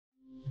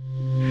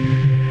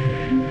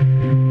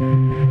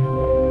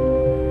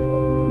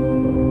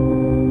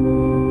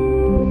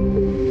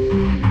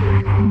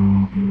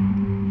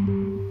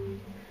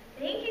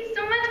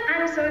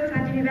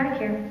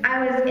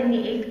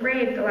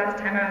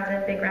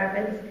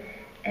Rapids.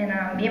 And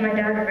me and my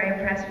dad were very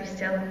impressed. We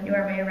still knew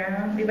our way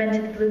around. We went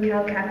to the Blue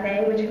Cow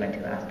Cafe, which we went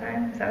to last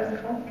time. Is that what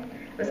it's called?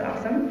 It was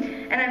awesome.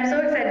 And I'm so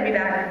excited to be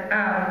back.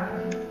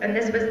 And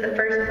this was the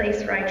first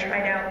place where I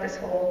tried out this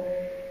whole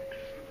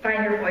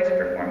Find Your Voice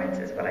performance,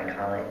 is what I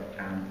call it,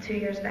 2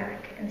 years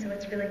back. And so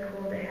it's really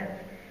cool to have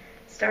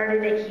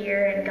started it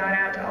here and gone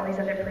out to all these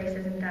other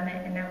places and done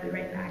it, and now be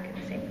right back in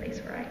the same place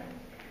where I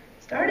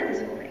started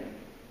this whole thing.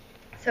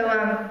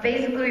 So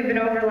basically we've been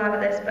over a lot of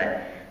this,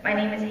 but my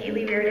name is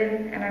Hayley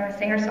Reardon, and I'm a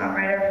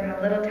singer-songwriter from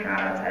a little town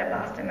outside of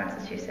Boston,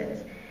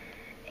 Massachusetts.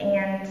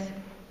 And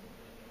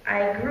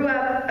I grew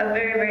up a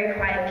very, very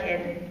quiet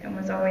kid and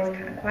was always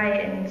kind of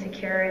quiet and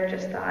insecure and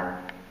just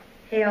thought,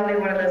 hey, I'll be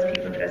one of those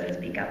people who doesn't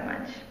speak up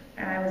much.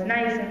 And I was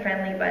nice and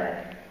friendly,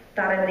 but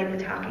thought I'd leave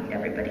the talking to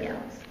everybody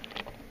else.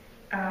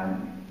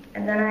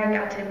 And then I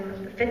got to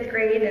the 5th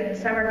grade, and the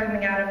summer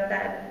coming out of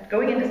that,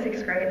 going into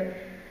 6th grade,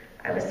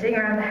 I was sitting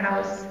around the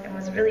house and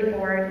was really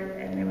bored,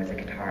 and there was a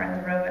guitar in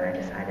the room, and I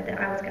decided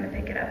that I was going to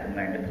pick it up and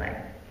learn to play.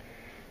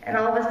 And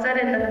all of a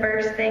sudden, the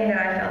first thing that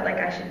I felt like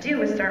I should do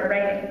was start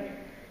writing.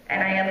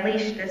 And I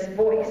unleashed this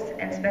voice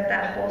and spent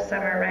that whole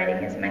summer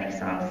writing as many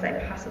songs as I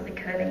possibly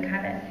could and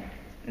kind of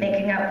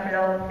making up for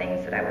all the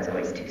things that I was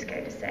always too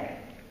scared to say.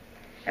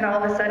 And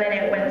all of a sudden,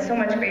 it went so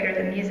much greater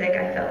than music,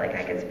 I felt like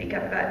I could speak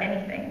up about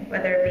anything,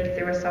 whether it be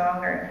through a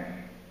song or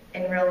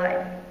in real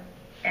life.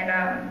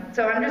 And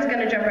so I'm just going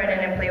to jump right in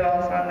and play all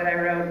the songs that I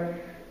wrote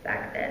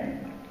back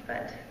then,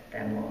 but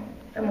then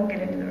we'll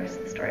get into the rest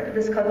of the story. But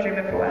this is called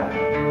Dreaming for a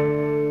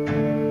While.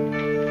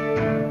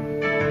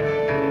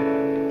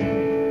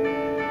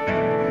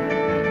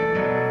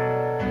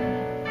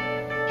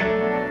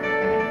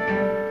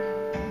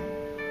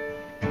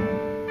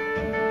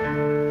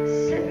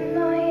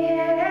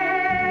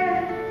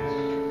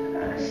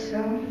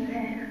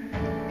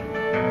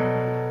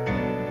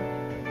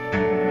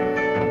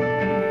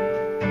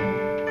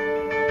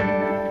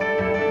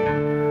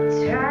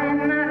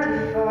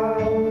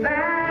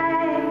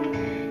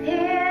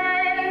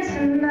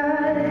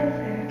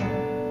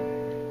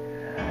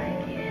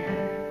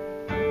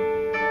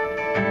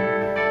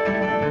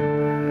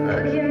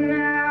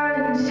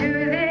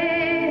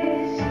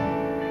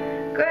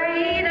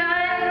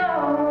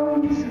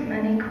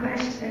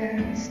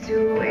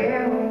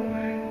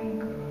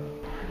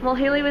 Well,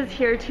 Hayley was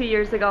here 2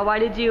 years ago. Why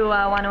did you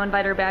want to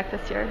invite her back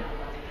this year?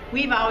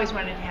 We've always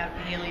wanted to have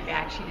Hayley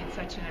back. She did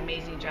such an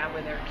amazing job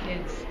with our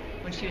kids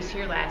when she was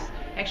here last.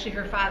 Actually,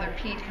 her father,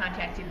 Pete,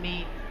 contacted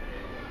me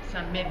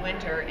some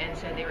midwinter and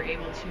said they were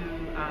able to,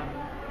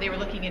 they were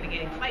looking into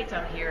getting flights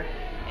out here,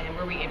 and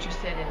were we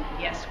interested? And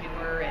yes, we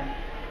were, and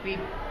we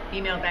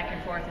emailed back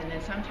and forth, and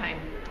then sometime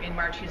in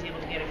March she was able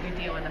to get a good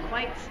deal on the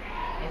flights.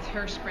 It's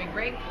her spring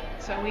break,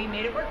 so we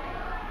made it work.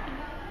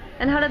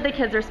 And how did the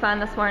kids respond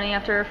this morning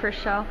after her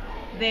first show?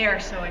 They are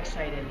so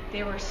excited.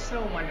 They were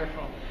so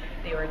wonderful.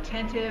 They were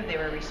attentive, they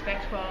were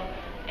respectful,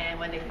 and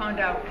when they found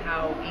out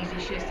how easy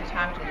she is to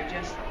talk to, they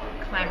just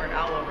clamored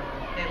all over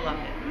her. They loved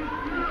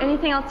it.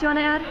 Anything else you want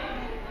to add?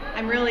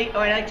 I'd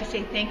like to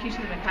say thank you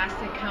to the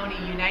Mecosta County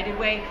United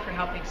Way for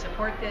helping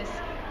support this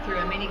through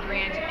a mini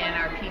grant and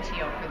our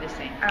PTO for the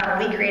same.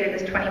 We created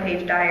this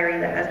 20-page diary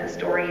that has the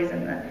stories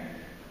and the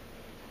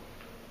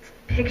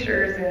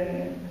pictures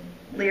and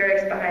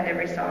lyrics behind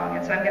every song,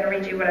 and so I'm going to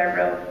read you what I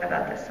wrote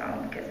about this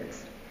song because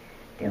it's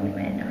the only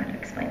way I know how to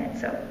explain it.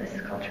 So this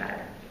is called Tribe.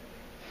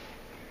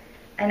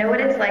 I know what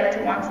it's like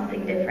to want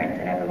something different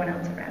than everyone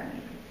else around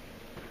you,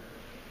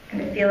 and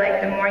to feel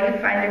like the more you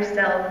find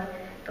yourself,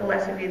 the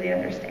less of you they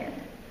understand.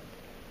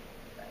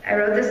 I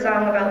wrote this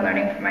song about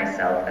learning for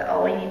myself that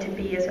all we need to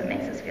be is what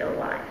makes us feel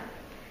alive,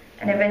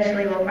 and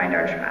eventually we'll find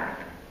our tribe,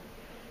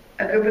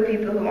 a group of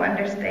people who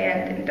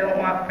understand and don't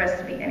want for us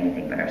to be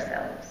anything but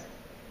ourselves.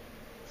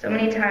 So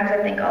many times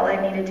I think all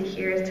I needed to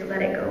hear is to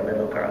let it go,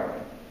 little girl.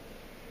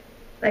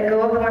 Let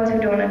go of the ones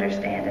who don't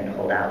understand and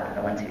hold out for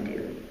the ones who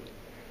do.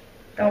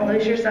 Don't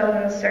lose yourself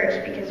in the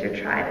search because your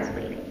tribe is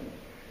waiting.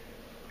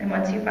 And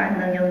once you find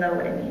them, you'll know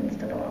what it means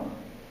to belong.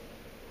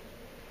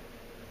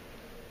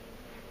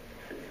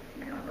 This is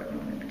an awkward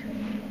moment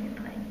between me and you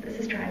playing. This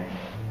is Tribe.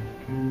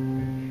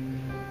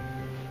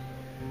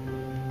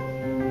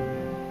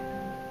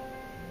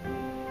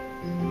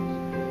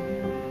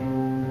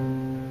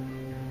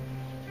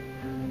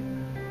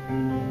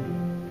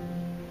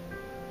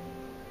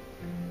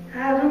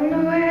 I don't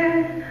know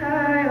when I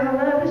all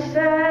of a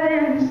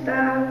sudden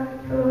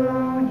stopped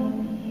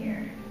belonging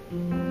here.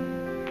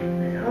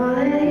 With all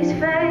of these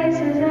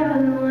faces, I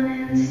was one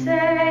and the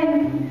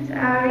same. As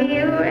I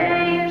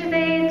rearranged,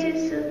 they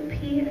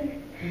disappeared,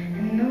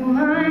 and no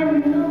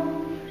one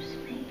knows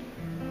me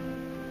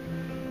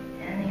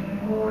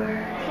anymore.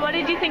 So what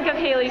did you think of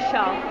Hayley's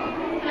show?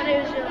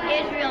 It was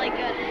really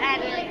good.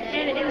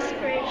 And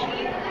inspiration.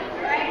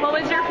 What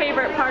was your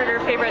favorite part or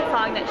favorite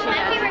song that she My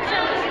did? favorite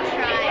song was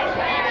Tribe.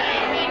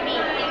 It made me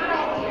think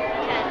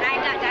because I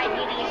got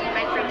diabetes and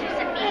my friends are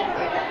sent me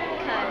because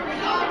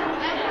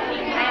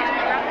I asked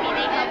my grumpy,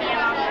 they helped me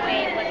along the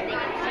way what they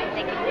could see what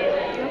they could do.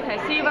 Okay,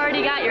 so you've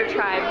already got your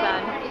tribe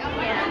then.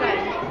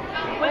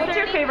 Yeah. What's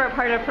your favorite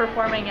part of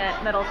performing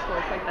at middle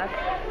schools like this?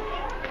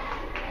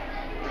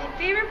 My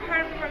favorite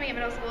part of performing at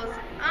middle schools,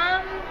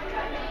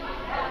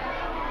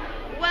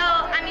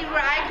 well, I mean,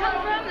 where I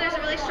come from, there's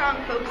a really strong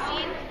folk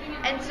scene,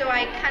 and so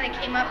I kind of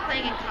came up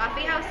playing in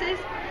coffee houses,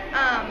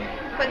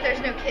 but there's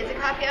no kids at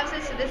coffee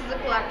houses, so this is a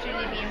cool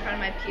opportunity to be in front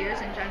of my peers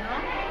in general.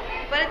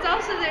 But it's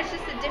also, there's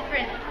just a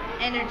different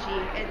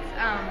energy.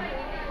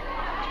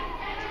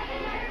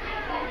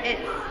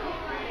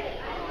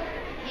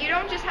 You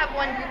don't just have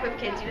one group of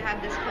kids, you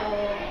have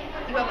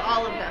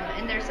all of them,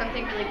 and there's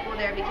something really cool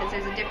there because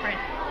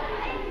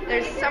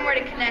there's somewhere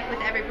to connect with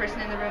every person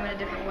in the room in a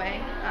different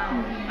way.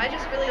 I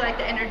just really like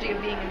the energy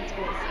of being in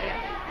schools, so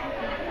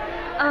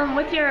yeah.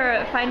 With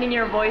your Finding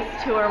Your Voice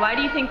tour, why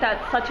do you think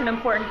that's such an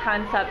important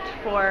concept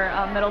for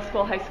middle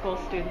school, high school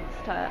students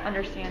to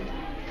understand?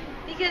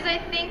 Because I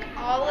think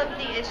a lot of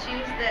the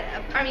issues that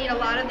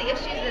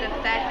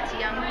affect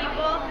young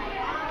people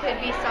could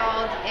be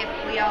solved if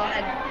we all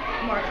had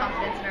more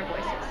confidence in our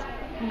voices.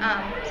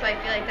 So I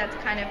feel like that's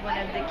kind of one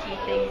of the key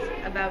things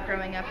about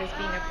growing up, is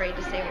being afraid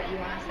to say what you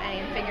want to say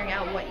and figuring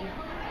out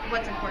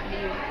what's important to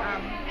you.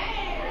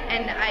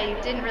 And I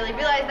didn't really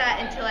realize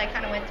that until I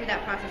kind of went through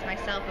that process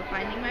myself of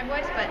finding my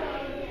voice, but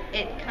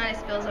it kind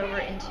of spills over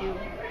into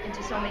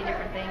so many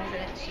different things,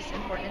 and it's just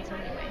important in so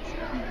many ways.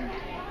 So.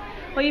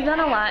 Well, you've done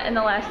a lot in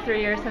the last 3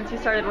 years since you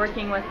started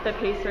working with the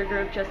Pacer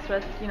Group, just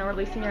with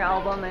releasing your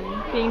album and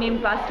being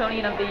named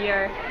Bostonian of the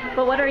Year.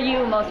 But what are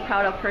you most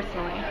proud of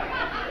personally?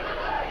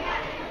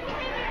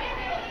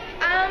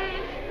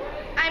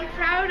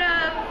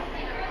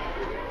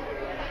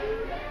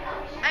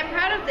 I'm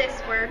proud of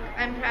this work.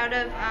 I'm proud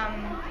of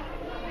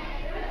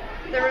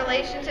the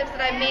relationships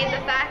that I've made.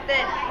 The fact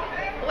that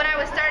when I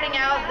was starting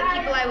out, the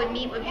people I would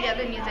meet would be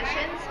other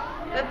musicians.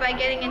 But by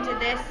getting into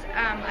this,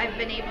 I've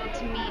been able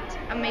to meet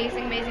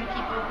amazing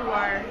people who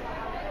are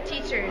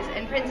teachers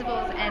and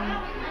principals and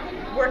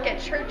work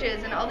at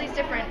churches and all these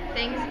different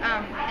things.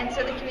 And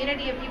so the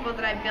community of people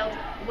that I've built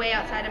way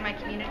outside of my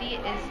community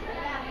is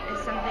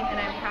something that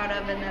I'm proud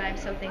of and that I'm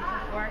so thankful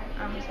for.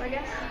 So I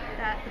guess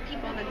that the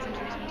people that's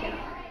introduced me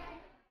to.